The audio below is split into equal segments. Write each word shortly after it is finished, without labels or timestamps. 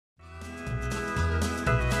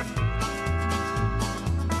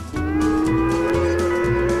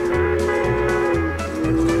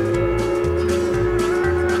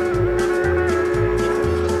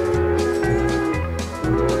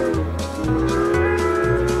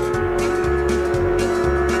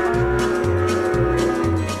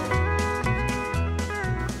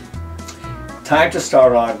time to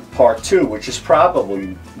start on part 2, which is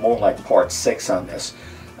probably more like part 6 on this.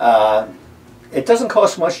 It doesn't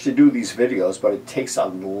cost much to do these videos, but it takes a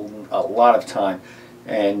lot of time.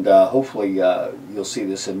 And hopefully you'll see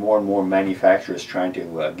this in more and more manufacturers trying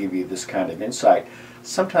to give you this kind of insight.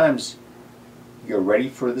 Sometimes you're ready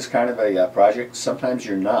for this kind of a project, sometimes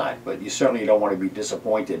you're not, but you certainly don't want to be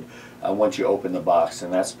disappointed once you open the box,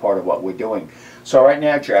 and that's part of what we're doing. So right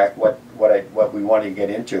now, Jack, what we want to get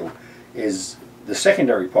into is the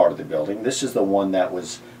secondary part of the building. This is the one that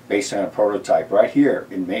was based on a prototype right here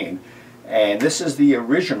in Maine, and this is the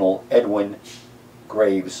original Edwin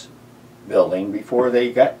Graves building before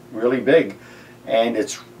they got really big, and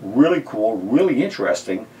it's really cool, really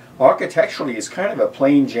interesting. Architecturally, it's kind of a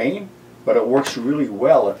plain Jane, but it works really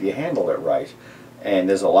well if you handle it right. And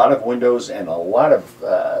there's a lot of windows and a lot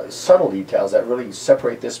of subtle details that really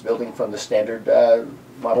separate this building from the standard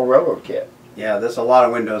model railroad kit. Yeah, there's a lot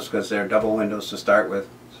of windows because they're double windows to start with.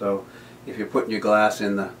 So if you're putting your glass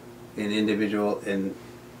in individual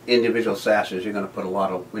sashes, you're going to put a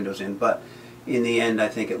lot of windows in. But in the end, I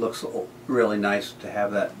think it looks really nice to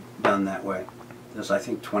have that done that way. There's, I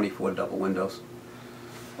think, 24 double windows.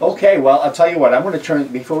 Okay, well, I'll tell you what, I'm going to turn,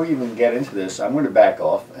 before we even get into this, I'm going to back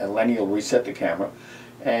off, and Lenny will reset the camera.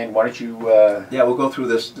 And why don't you... Yeah, we'll go through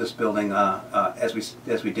this building as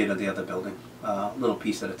we did in the other building, little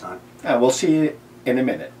piece at a time. We'll see you in a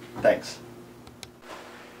minute. Thanks.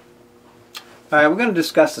 All right, we're going to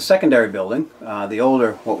discuss the secondary building, the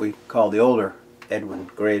older, what we call the older Edwin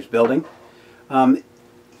Graves building.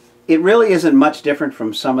 It really isn't much different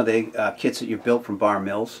from some of the kits that you've built from Bar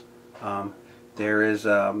Mills. There is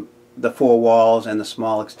the 4 walls and the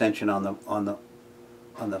small extension on the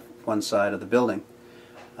one side of the building.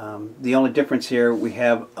 The only difference here, we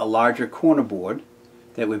have a larger corner board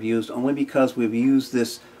that we've used only because we've used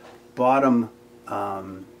this bottom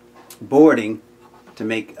boarding to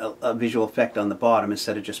make a visual effect on the bottom.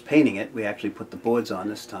 Instead of just painting it, we actually put the boards on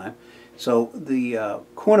this time. So the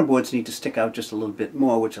corner boards need to stick out just a little bit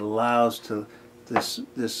more, which allows to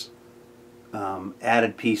this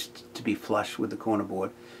added piece to be flush with the corner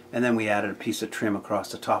board, and then we added a piece of trim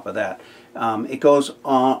across the top of that. It goes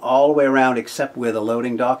on all the way around except where the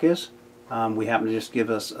loading dock is. We happened to just give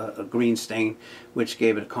us a green stain, which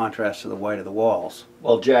gave it a contrast to the white of the walls.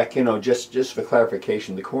 Well, Jack, you know, just for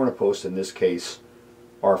clarification, the corner posts in this case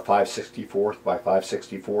are 5/64 by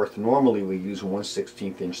 5/64. Normally we use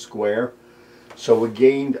 1/16 inch square, so we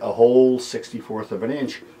gained a whole 1/64 of an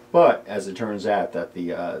inch. But as it turns out, that the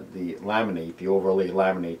laminate, the overlay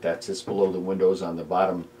laminate that sits below the windows on the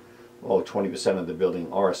bottom, 20% of the building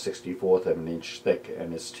are 1/64 of an inch thick,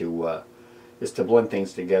 and it's to blend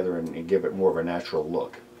things together and give it more of a natural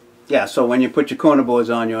look. Yeah, so when you put your corner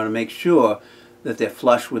boards on, you want to make sure that they're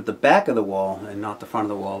flush with the back of the wall and not the front of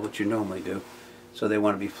the wall, which you normally do. So they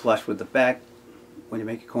want to be flush with the back when you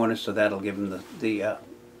make your corners, so that'll give them the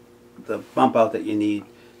bump out that you need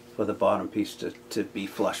for the bottom piece to be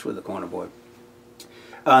flush with the corner board.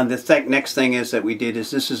 The next thing is that we did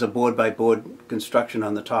is this is a board by board construction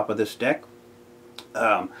on the top of this deck.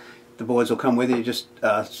 The boards will come with you. Just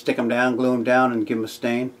stick them down, glue them down, and give them a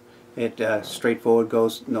stain. It straightforward,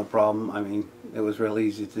 goes no problem. I mean, it was real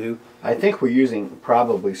easy to do. I think we're using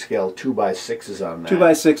probably scale 2x6s on that.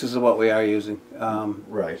 2x6s is what we are using.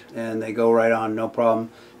 Right. And they go right on, no problem.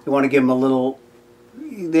 You want to give them a little.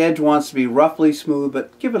 The edge wants to be roughly smooth,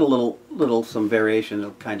 but give it a some variation.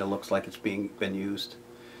 It kind of looks like it's been used.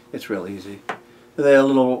 It's real easy. The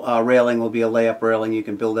little railing will be a layup railing. You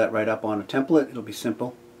can build that right up on a template. It'll be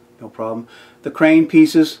simple, no problem. The crane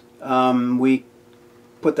pieces, we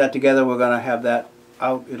put that together. We're going to have that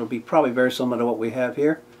out. It'll be probably very similar to what we have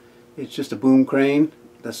here. It's just a boom crane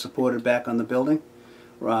that's supported back on the building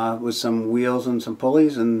with some wheels and some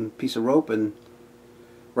pulleys and a piece of rope, and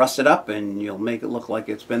rust it up, and you'll make it look like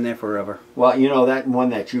it's been there forever. Well, you know, that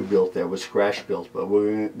one that you built there was scratch built, but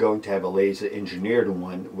we're going to have a laser engineered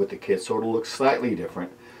one with the kit, so it'll look slightly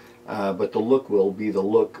different. But the look will be the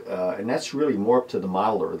look, and that's really more up to the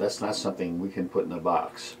modeler. That's not something we can put in the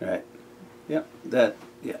box. Right. Yep. That.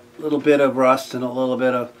 Yeah. A little bit of rust and a little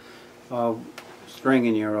bit of string,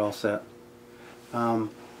 and you're all set. The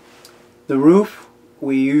roof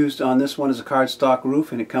we used on this one is a cardstock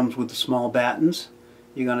roof, and it comes with the small battens.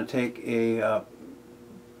 You're going to take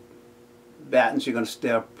battens, you're going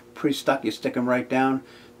to pre-stuck, you stick them right down,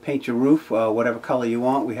 paint your roof whatever color you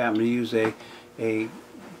want. We happen to use a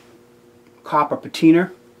copper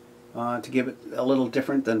patina to give it a little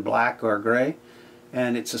different than black or gray,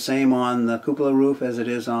 and it's the same on the cupola roof as it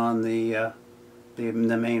is on the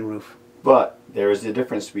main roof. But there is a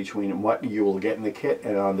difference between what you will get in the kit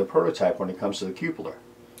and on the prototype when it comes to the cupola.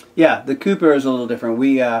 Yeah, the Cooper is a little different.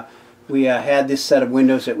 We had this set of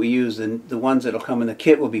windows that we use, and the ones that'll come in the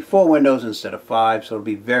kit will be 4 windows instead of 5, so it'll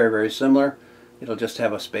be very, very similar. It'll just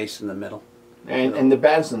have a space in the middle. And the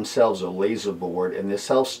battens themselves are laser bored, and they're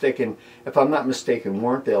self-sticking. If I'm not mistaken,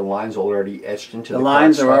 weren't there lines already etched into the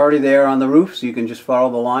lines are cardstock? already there on the roof, so you can just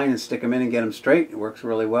follow the line and stick them in and get them straight. It works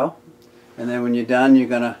really well. And then when you're done, you're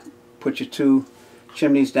going to put your 2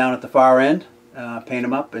 chimneys down at the far end, paint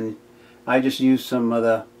them up, and I just use some of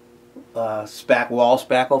the wall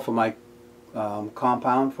spackle for my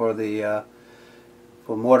compound for the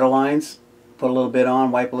for mortar lines. Put a little bit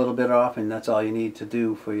on, wipe a little bit off, and that's all you need to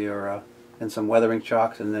do for your and some weathering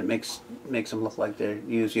chalks, and it makes them look like they're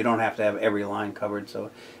used. You don't have to have every line covered, so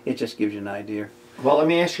it just gives you an idea. Well, let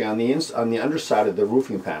me ask you, on the underside of the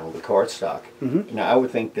roofing panel, the cardstock. Now, I would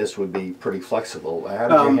think this would be pretty flexible. How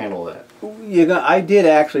did you handle that? I did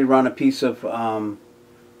actually run a piece of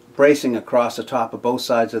bracing across the top of both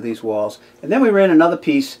sides of these walls, and then we ran another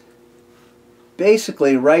piece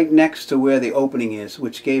basically right next to where the opening is,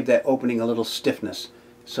 which gave that opening a little stiffness,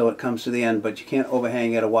 so it comes to the end, but you can't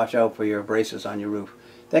overhang it or watch out for your braces on your roof.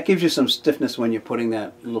 That gives you some stiffness when you're putting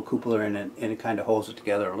that little cupola in it, and it kind of holds it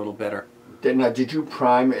together a little better. Now, did you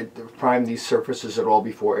prime these surfaces at all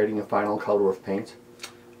before adding a final color of paint?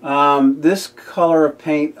 This color of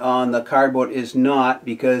paint on the cardboard is not,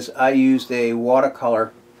 because I used a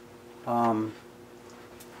watercolor acrylic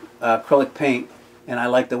paint, and I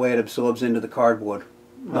like the way it absorbs into the cardboard,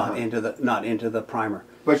 not into the primer.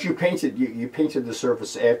 But you painted the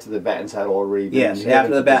surface after the battens had already been Yes,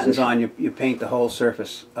 after the battens on, you paint the whole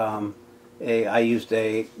surface. I used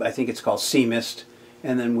I think it's called Sea Mist,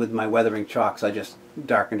 and then with my weathering chalks I just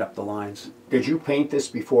darkened up the lines. Did you paint this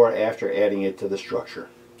before or after adding it to the structure?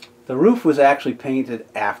 The roof was actually painted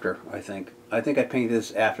after, I think. I painted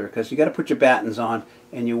this after, because you got to put your battens on,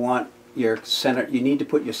 and you want your center. You need to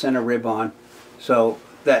put your center rib on, so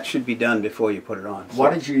that should be done before you put it on. So,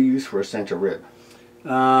 what did you use for a center rib?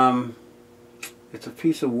 It's a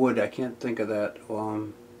piece of wood. I can't think of that.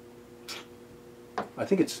 I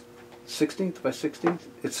think it's 16th by 16th.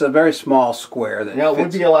 It's a very small square. That now, it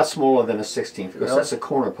would be a lot smaller than a 16th, because that's a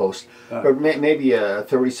corner post. But maybe a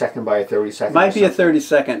 32nd by a 32nd. Might be a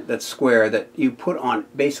 32nd that's square that you put on,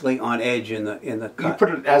 basically on edge in the cut. You put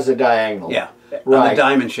it as a diagonal. Yeah, right. On the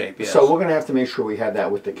diamond shape, yes. So we're going to have to make sure we have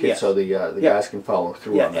that with the kit, so the guys can follow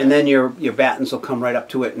through on that. And then your battens will come right up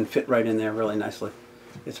to it and fit right in there really nicely.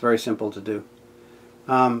 It's very simple to do.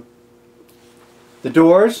 The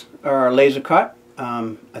doors are laser cut.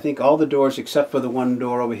 I think all the doors except for the one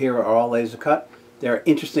door over here are all laser cut. They're an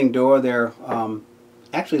interesting door. They're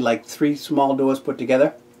actually like 3 small doors put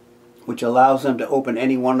together, which allows them to open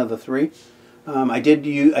any one of the 3. I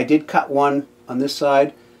did cut one on this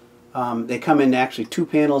side. They come in actually 2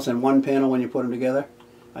 panels and 1 panel when you put them together.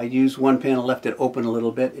 I used 1 panel, left it open a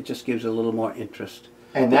little bit. It just gives it a little more interest.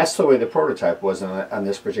 And that's the way the prototype was on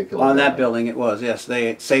this particular building. That building it was, yes.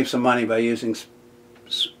 They saved some money by using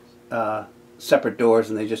separate doors,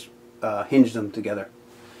 and they just hinged them together.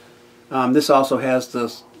 This also has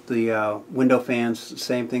the window fans.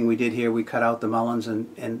 Same thing we did here. We cut out the Mullins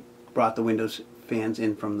and brought the windows fans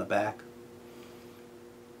in from the back.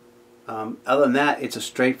 Other than that, it's a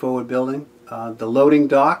straightforward building. The loading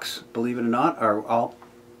docks, believe it or not, are all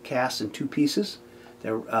cast in 2 pieces.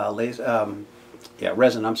 They're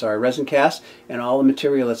resin cast, and all the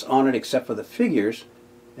material that's on it except for the figures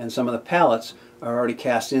and some of the pallets are already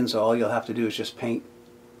cast in, so all you'll have to do is just paint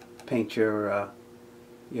your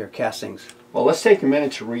castings. Well, let's take a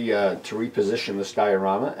minute to reposition this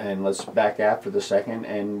diorama, and let's back out for the second,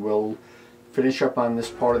 and we'll finish up on this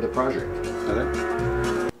part of the project.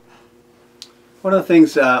 Okay. One of the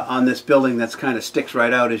things on this building that's kind of sticks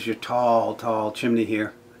right out is your tall chimney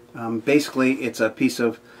here. Basically, it's a piece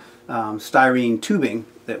of styrene tubing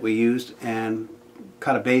that we used and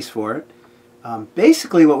cut a base for it.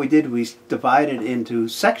 Basically what we did, we divided into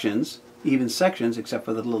sections, even sections except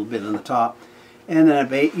for the little bit on the top, and then I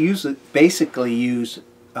basically use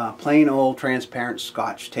plain old transparent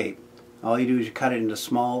Scotch tape. All you do is you cut it into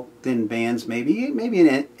small thin bands, maybe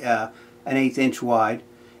an 1/8 inch wide,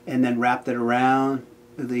 and then wrap it around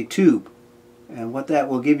the tube. And what that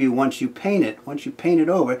will give you once you paint it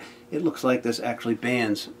over, it looks like there's actually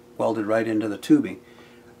bands welded right into the tubing.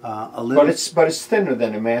 But it's thinner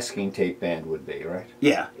than a masking tape band would be, right?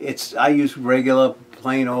 Yeah, I use regular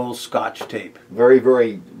plain old Scotch tape. Very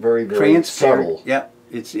subtle. Yep,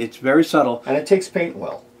 it's very subtle. And it takes paint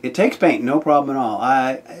well. It takes paint, no problem at all.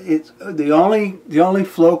 It's the only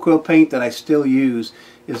Flowquil paint that I still use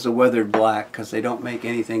is the weathered black, because they don't make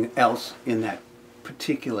anything else in that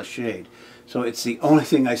particular shade. So it's the only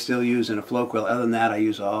thing I still use in a flow quilt. Other than that, I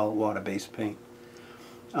use all water-based paint.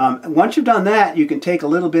 Once you've done that, you can take a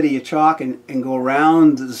little bit of your chalk and go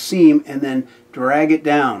around the seam and then drag it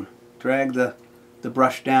down. Drag the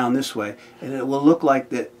brush down this way, and it will look like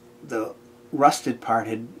the rusted part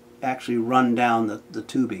had actually run down the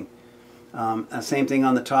tubing. Same thing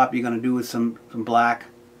on the top. You're going to do with some black,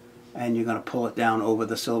 and you're going to pull it down over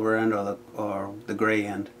the silver end or the gray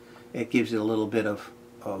end. It gives you a little bit of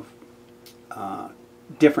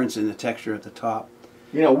difference in the texture at the top.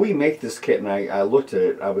 You know, we make this kit, and I looked at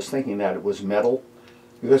it. I was thinking that it was metal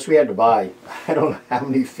because we had to buy I don't know how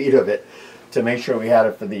many feet of it to make sure we had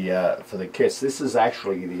it for the kits. This is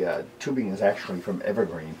actually the tubing is actually from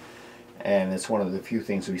evergreen, and it's one of the few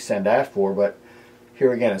things we send out for. But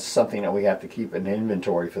here again, it's something that we have to keep in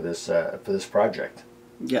inventory for this project.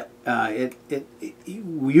 Yeah,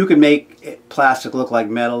 you can make plastic look like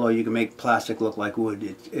metal, or you can make plastic look like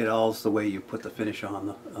wood. It all's the way you put the finish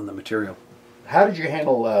on the material. How did you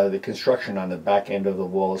handle the construction on the back end of the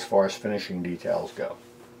wall as far as finishing details go?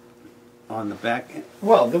 On the back end?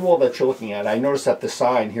 Well, the wall that you're looking at, I noticed that the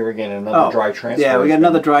sign here again, another dry transfer. Yeah, we got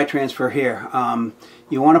another dry transfer here.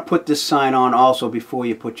 You want to put this sign on also before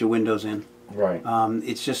you put your windows in. Right.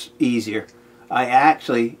 It's just easier.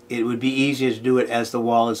 It would be easier to do it as the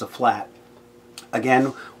wall is a flat.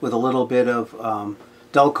 Again, with a little bit of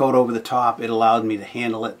dull coat over the top, it allowed me to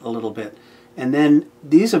handle it a little bit. And then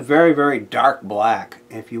these are very, very dark black.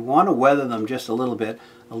 If you want to weather them just a little bit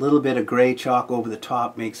of gray chalk over the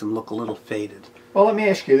top makes them look a little faded. Well, let me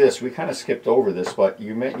ask you this. We kind of skipped over this, but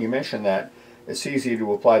you mentioned that it's easy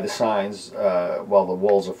to apply the signs while the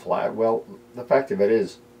walls are flat. Well, the fact of it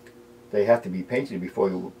is, they have to be painted before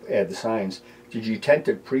you add the signs. Did you tend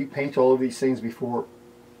to pre-paint all of these things before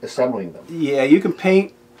assembling them? Yeah, you can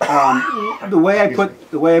paint. The way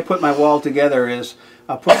I put my wall together is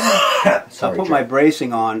I'll put my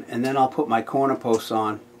bracing on, and then I'll put my corner posts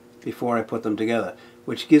on before I put them together,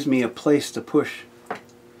 which gives me a place to push.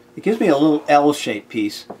 It gives me a little L-shaped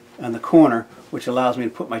piece on the corner, which allows me to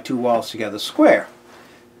put my two walls together square.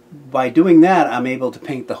 By doing that, I'm able to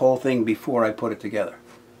paint the whole thing before I put it together.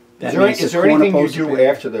 Is there anything you do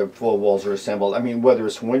after the full walls are assembled? I mean, whether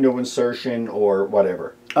it's window insertion or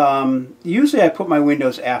whatever. Usually I put my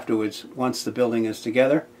windows afterwards, once the building is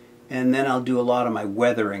together, and then I'll do a lot of my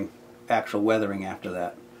weathering, actual weathering after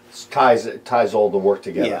that. It ties all the work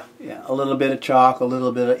together. Yeah, yeah. A little bit of chalk, a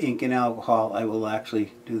little bit of ink and alcohol, I will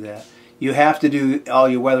actually do that. You have to do all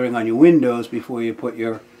your weathering on your windows before you put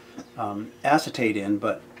your acetate in,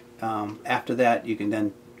 but after that you can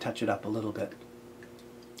then touch it up a little bit.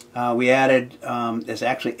 We added, there's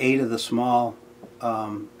actually 8 of the small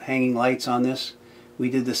hanging lights on this. We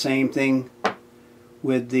did the same thing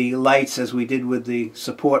with the lights as we did with the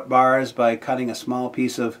support bars by cutting a small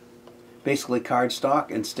piece of basically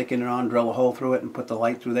cardstock and sticking it on, drill a hole through it and put the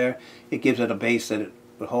light through there. It gives it a base that it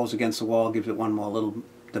holds against the wall, gives it one more little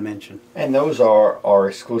dimension. And those are our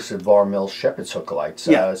exclusive Bar Mills Shepherd's Hook lights.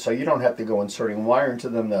 Yeah. So you don't have to go inserting wire into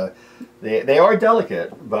them. They are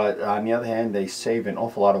delicate, but on the other hand, they save an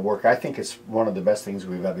awful lot of work. I think it's one of the best things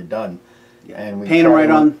we've ever done. Yeah. And we paint them right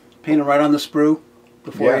on the sprue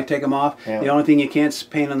before you take them off. Yeah. The only thing you can't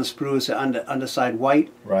paint on the sprue is the underside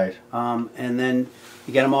white. Right. And then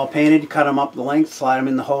you get them all painted, you cut them up the length, slide them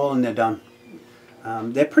in the hole, and they're done.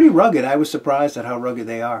 They're pretty rugged. I was surprised at how rugged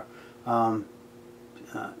they are.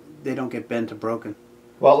 They don't get bent or broken.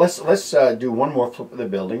 Well, let's do one more flip of the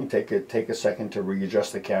building. Take a second to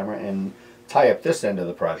readjust the camera and tie up this end of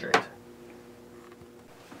the project.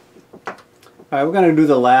 All right, we're going to do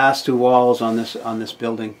the last 2 walls on this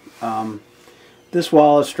building. This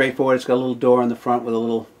wall is straightforward. It's got a little door in the front with a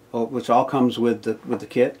little, which all comes with the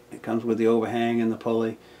kit. It comes with the overhang and the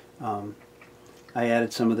pulley. I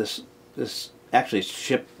added some of this actually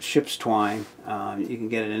ship's twine. You can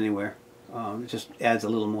get it anywhere. It just adds a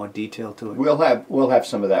little more detail to it. We'll have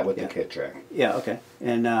some of that with the kit, Jack. Yeah, okay.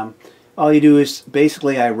 And all you do is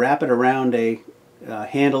basically I wrap it around a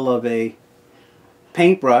handle of a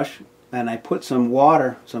paintbrush, and I put some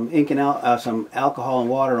water, some ink and some alcohol and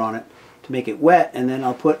water on it to make it wet, and then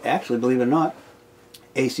I'll put, actually, believe it or not,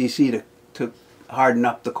 ACC to harden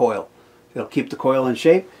up the coil. It'll keep the coil in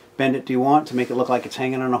shape, bend it to you want to make it look like it's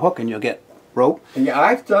hanging on a hook, and you'll get rope. Yeah,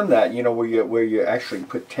 I've done that, you know, where you actually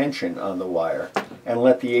put tension on the wire and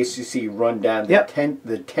let the ACC run down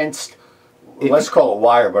the tensed, let's call it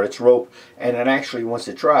wire, but it's rope, and then actually once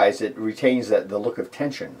it dries, it retains the look of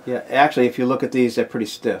tension. Yeah, actually, if you look at these, they're pretty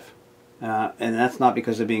stiff, and that's not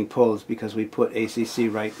because they're being pulled. It's because we put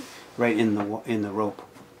ACC right in the rope.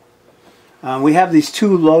 We have these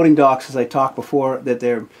 2 loading docks, as I talked before, that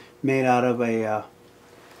they're made out of a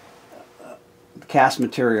cast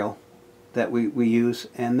material that we use,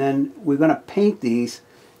 and then we're going to paint these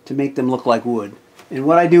to make them look like wood. And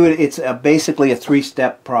what I do, it's basically a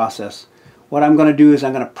three-step process. What I'm going to do is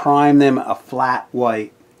I'm going to prime them a flat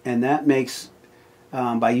white, and that makes,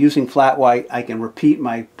 by using flat white, I can repeat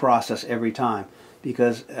my process every time,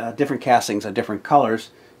 because different castings are different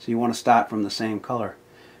colors, so you want to start from the same color.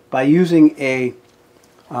 By using a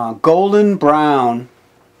golden brown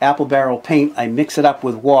apple barrel paint, I mix it up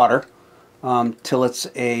with water till it's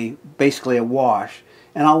basically a wash,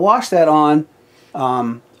 and I'll wash that on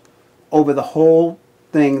over the whole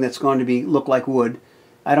thing that's going to look like wood.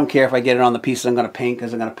 I don't care if I get it on the pieces I'm going to paint,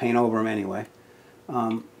 because I'm going to paint over them anyway.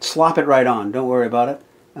 Slop it right on, don't worry about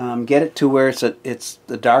it. Get it to where it's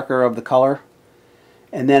the darker of the color,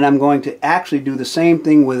 and then I'm going to actually do the same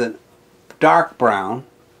thing with a dark brown,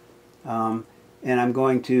 and I'm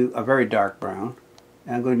going to a very dark brown,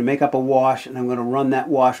 and I'm going to make up a wash, and I'm going to run that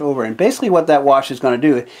wash over. And basically what that wash is going to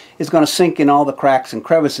do is going to sink in all the cracks and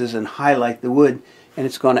crevices and highlight the wood, and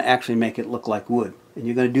it's going to actually make it look like wood. And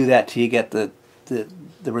you're going to do that till you get the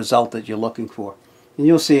result that you're looking for. And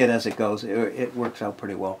you'll see it as it goes. It works out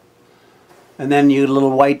pretty well. And then you a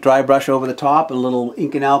little white dry brush over the top and a little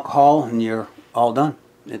ink and alcohol, and you're all done.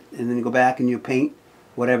 And then you go back and you paint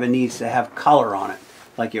whatever needs to have color on it,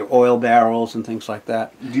 like your oil barrels and things like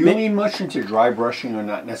that. Do you lean much into dry brushing or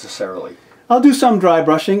not necessarily? I'll do some dry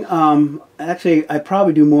brushing. Actually, I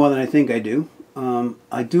probably do more than I think I do.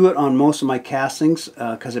 I do it on most of my castings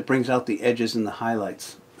because it brings out the edges and the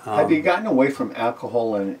highlights. Have you gotten away from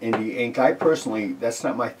alcohol and India ink? I personally, that's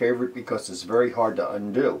not my favorite because it's very hard to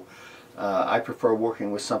undo. I prefer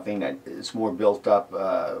working with something that is more built up,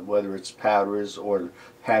 whether it's powders or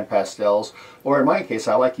hand pastels, or in my case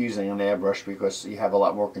I like using an airbrush because you have a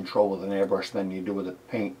lot more control with an airbrush than you do with a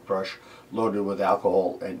paintbrush loaded with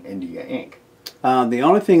alcohol and India ink. The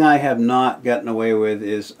only thing I have not gotten away with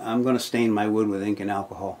is I'm going to stain my wood with ink and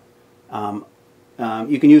alcohol.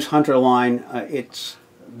 You can use Hunter Line.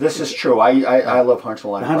 This is true. I love Hunter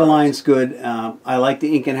Line. The Hunter Line's good. I like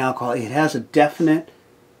the ink and alcohol. It has a definite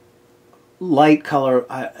light color.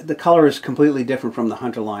 The color is completely different from the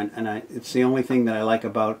Hunter Line, and it's the only thing that I like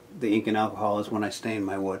about the ink and alcohol is when I stain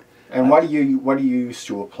my wood. And what do you use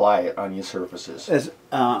to apply it on your surfaces?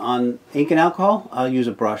 On ink and alcohol, I'll use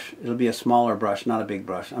a brush. It'll be a smaller brush, not a big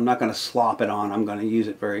brush. I'm not going to slop it on. I'm going to use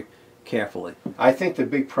it very carefully. I think the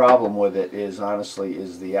big problem with it is honestly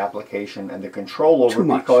the application and the control over it,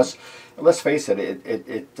 because let's face it,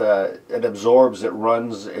 it absorbs, it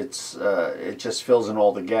runs, it just fills in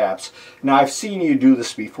all the gaps. Now I've seen you do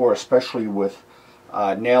this before, especially with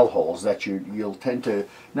nail holes, that you'll tend to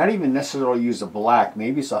not even necessarily use a black,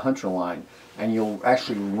 maybe it's a Hunter Line, and you'll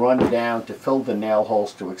actually run down to fill the nail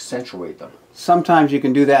holes to accentuate them. Sometimes you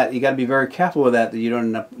can do that. You got to be very careful with that you don't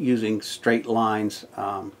end up using straight lines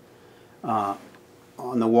on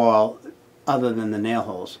the wall other than the nail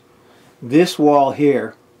holes. This wall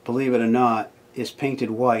here, believe it or not, is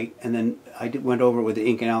painted white, and then I went over it with the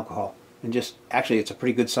ink and alcohol, and just actually it's a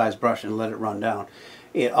pretty good sized brush, and let it run down.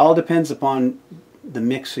 It all depends upon the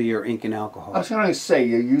mix of your ink and alcohol. I was going to say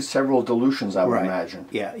you use several dilutions, I would imagine.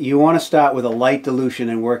 Yeah, you want to start with a light dilution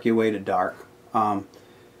and work your way to dark,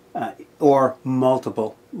 or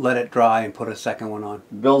multiple. Let it dry and put a second one on.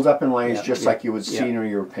 Build up in layers, just like you would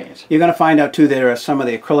scenery or paint. You're going to find out too there are some of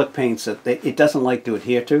the acrylic paints that it doesn't like to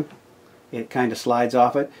adhere to. It kind of slides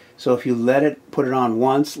off it. So if you put it on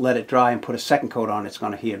once, let it dry, and put a second coat on, it's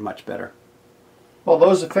going to adhere much better. Well,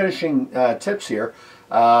 those are finishing tips here.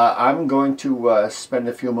 I'm going to spend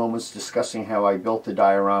a few moments discussing how I built the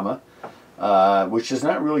diorama, which is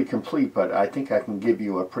not really complete, but I think I can give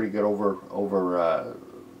you a pretty good overview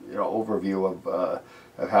of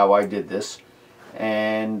how I did this.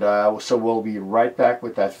 And so we'll be right back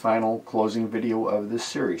with that final closing video of this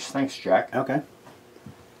series. Thanks, Jack. Okay.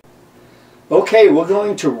 Okay, we're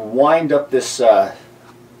going to wind up this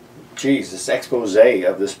this expose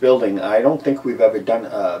of this building. I don't think we've ever done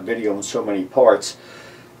a video in so many parts.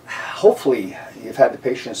 Hopefully you've had the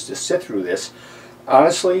patience to sit through this.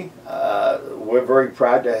 Honestly, we're very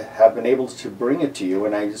proud to have been able to bring it to you,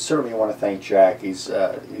 and I certainly want to thank Jack. He's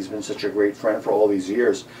been such a great friend for all these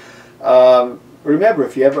years. Remember,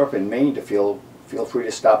 if you're ever up in Maine, to feel free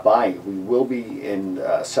to stop by. We will be in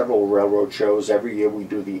several railroad shows. Every year we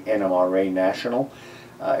do the NMRA National.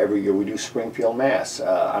 Every year we do Springfield, Mass.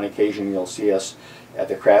 On occasion you'll see us at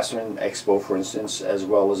the Craftsman Expo, for instance, as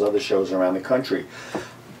well as other shows around the country.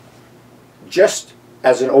 Just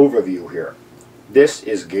as an overview here, this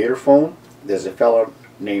is Gator Foam. There's a fellow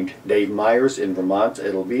named Dave Myers in Vermont.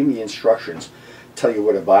 It'll be in the instructions. Tell you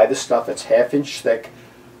where to buy the stuff. It's 1/2 inch thick,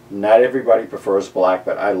 Not everybody prefers black,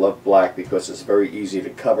 but I love black because it's very easy to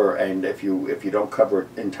cover, and if you don't cover it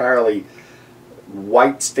entirely,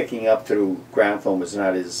 white sticking up through ground foam is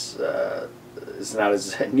not as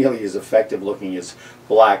nearly as effective looking as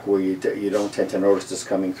black, where you don't tend to notice this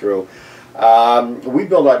coming through. We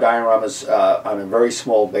build our dioramas on a very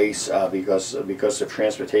small base because of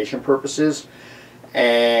transportation purposes,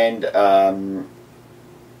 and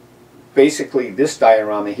basically this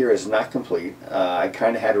diorama here is not complete. I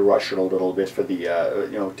kind of had to rush it a little bit for the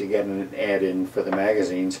to get an ad in for the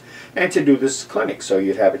magazines and to do this clinic so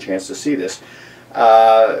you'd have a chance to see this.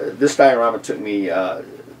 This diorama took me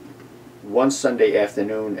one Sunday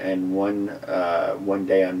afternoon and one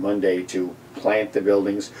day on Monday to plant the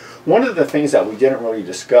buildings. One of the things that we didn't really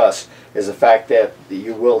discuss is the fact that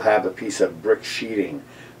you will have a piece of brick sheeting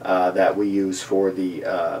that we use for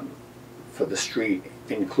the street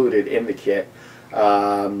included in the kit.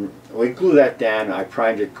 We glued that down. I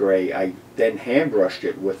primed it gray. I then hand brushed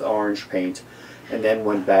it with orange paint, and then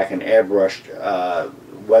went back and airbrushed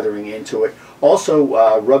weathering into it.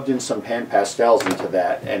 Also rubbed in some pan pastels into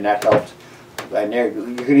that, and that helped. And there,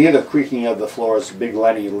 you can hear the creaking of the floor as Big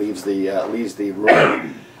Lenny leaves the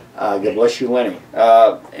room. God bless you, Lenny.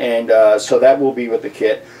 So that will be with the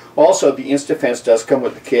kit. Also, the InstaFence does come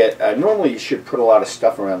with the kit. Normally, you should put a lot of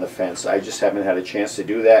stuff around the fence. I just haven't had a chance to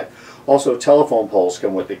do that. Also, telephone poles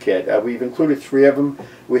come with the kit. We've included 3 of them.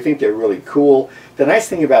 We think they're really cool. The nice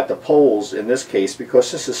thing about the poles in this case,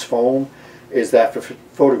 because this is foam, is that for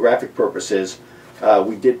photographic purposes,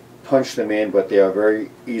 we did punch them in, but they are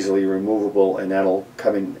very easily removable, and that'll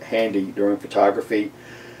come in handy during photography.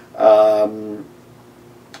 Not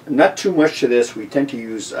too much to this. We tend to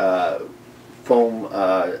use foam,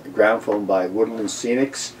 ground foam by Woodland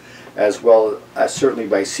Scenics, as well as certainly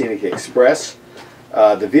by Scenic Express.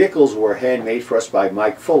 The vehicles were handmade for us by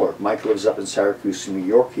Mike Fuller. Mike lives up in Syracuse, New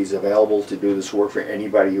York. He's available to do this work for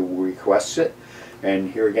anybody who requests it.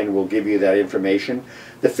 And here again, we'll give you that information.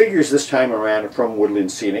 The figures this time around are from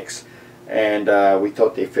Woodland Scenics, and we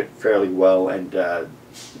thought they fit fairly well. And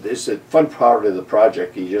this is a fun part of the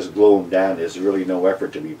project. You just glue them down. There's really no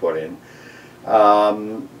effort to be put in.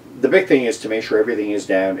 The big thing is to make sure everything is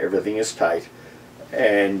down, everything is tight,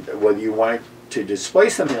 and whether you want to display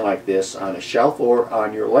something like this on a shelf or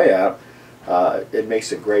on your layout, it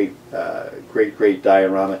makes a great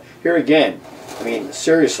diorama. Here again, I mean,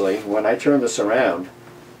 seriously, when I turn this around,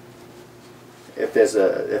 if there's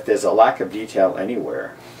a lack of detail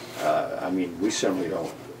anywhere, I mean, we certainly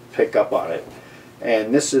don't pick up on it.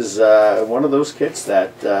 And this is one of those kits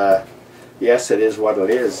that, yes, it is what it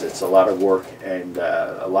is. It's a lot of work and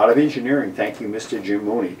a lot of engineering. Thank you, Mr. Jim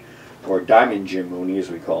Mooney, or Diamond Jim Mooney as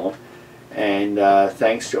we call him. And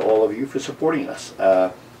thanks to all of you for supporting us.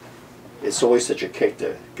 It's always such a kick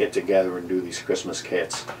to get together and do these Christmas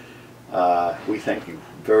kits. We thank you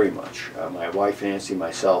very much. My wife Nancy,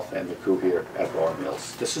 myself, and the crew here at Bar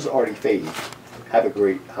Mills. This is Artie Fahey. Have a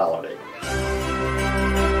great holiday.